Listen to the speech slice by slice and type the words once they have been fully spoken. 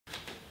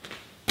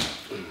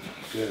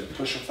Good.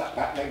 Push off that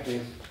back leg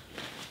then.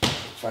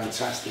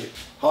 Fantastic.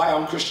 Hi,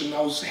 I'm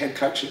Knowles, head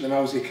coach at the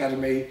Knowles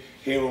Academy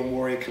here on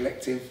Warrior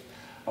Collective.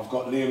 I've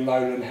got Liam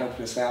Nolan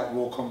helping us out,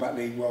 Raw Combat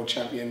League world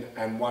champion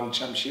and one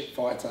championship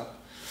fighter.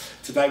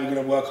 Today we're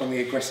going to work on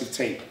the aggressive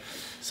teep.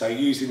 So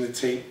using the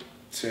teep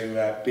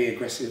to be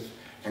aggressive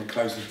and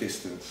close the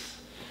distance.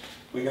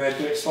 We're going to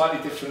do it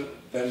slightly different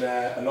than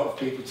a lot of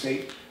people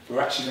teep.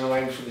 We're actually going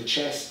to aim for the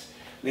chest.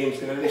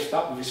 Liam's going to lift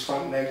up with his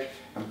front leg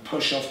and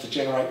push off to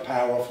generate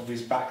power off of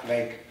his back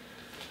leg.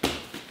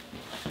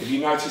 If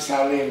you notice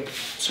how Liam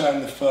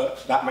turned the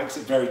foot, that makes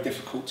it very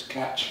difficult to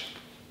catch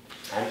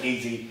and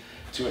easy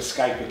to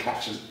escape a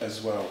catch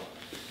as well.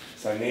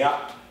 So knee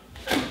up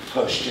and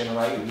push,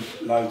 generating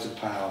loads of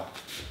power.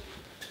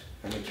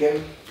 And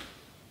again,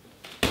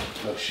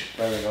 push.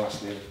 Very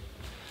nice, Liam.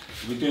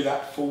 Can we do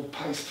that full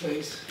pace,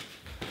 please?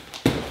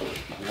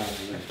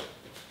 Lovely.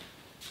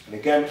 And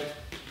again,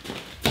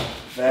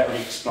 very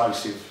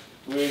explosive.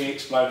 Really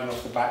exploding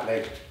off the back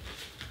leg.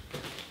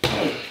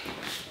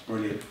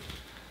 Brilliant.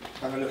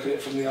 Have a look at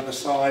it from the other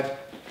side.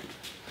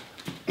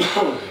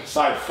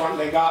 So front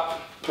leg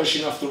up,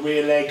 pushing off the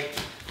rear leg,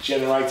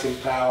 generating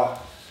power,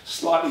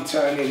 slightly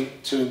turning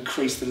to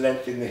increase the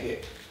length in the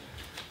hip.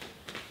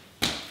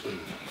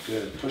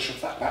 Good. Push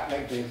off that back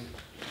leg then.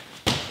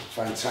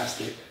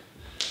 Fantastic.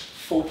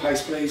 Full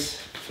pace, please.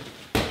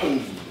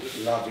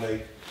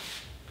 Lovely.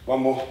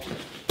 One more.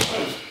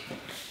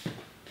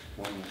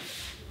 One more.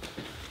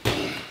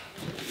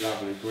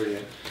 Lovely,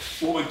 brilliant.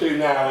 What we'll do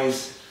now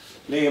is,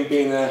 Liam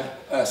being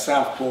a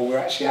southpaw, we'll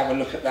actually have a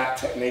look at that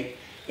technique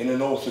in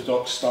an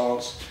orthodox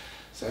stance.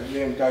 So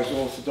Liam goes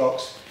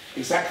orthodox,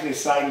 exactly the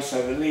same,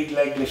 so the lead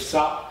leg lifts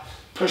up,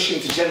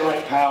 pushing to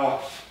generate power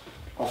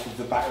off of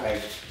the back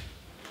leg.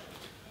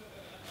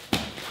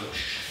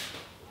 Push.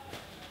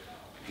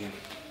 Again.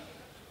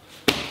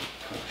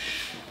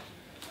 Push.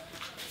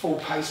 Full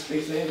pace,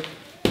 please, Liam.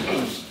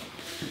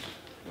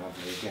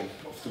 Lovely, again,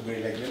 off the rear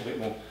leg a little bit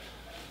more.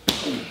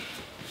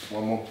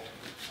 One more.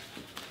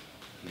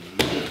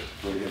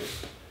 Brilliant.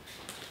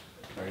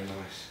 Very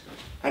nice.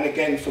 And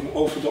again, from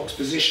orthodox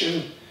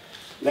position,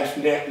 left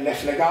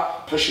leg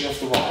up, pushing off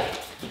the right.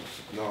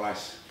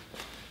 Nice.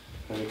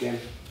 And again,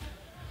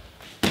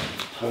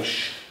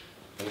 push.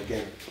 And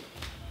again,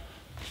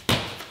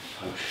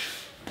 push.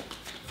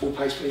 Full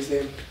pace, please,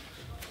 Liam.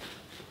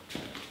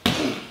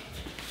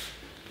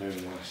 Very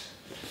nice.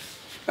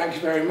 Thank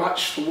you very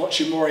much for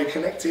watching Warrior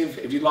Collective.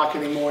 If you'd like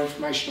any more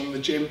information on the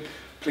gym,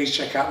 please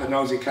check out the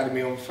Knowles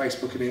Academy on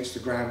Facebook and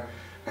Instagram,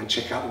 and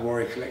check out the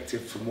Warrior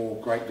Collective for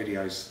more great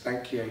videos.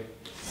 Thank you.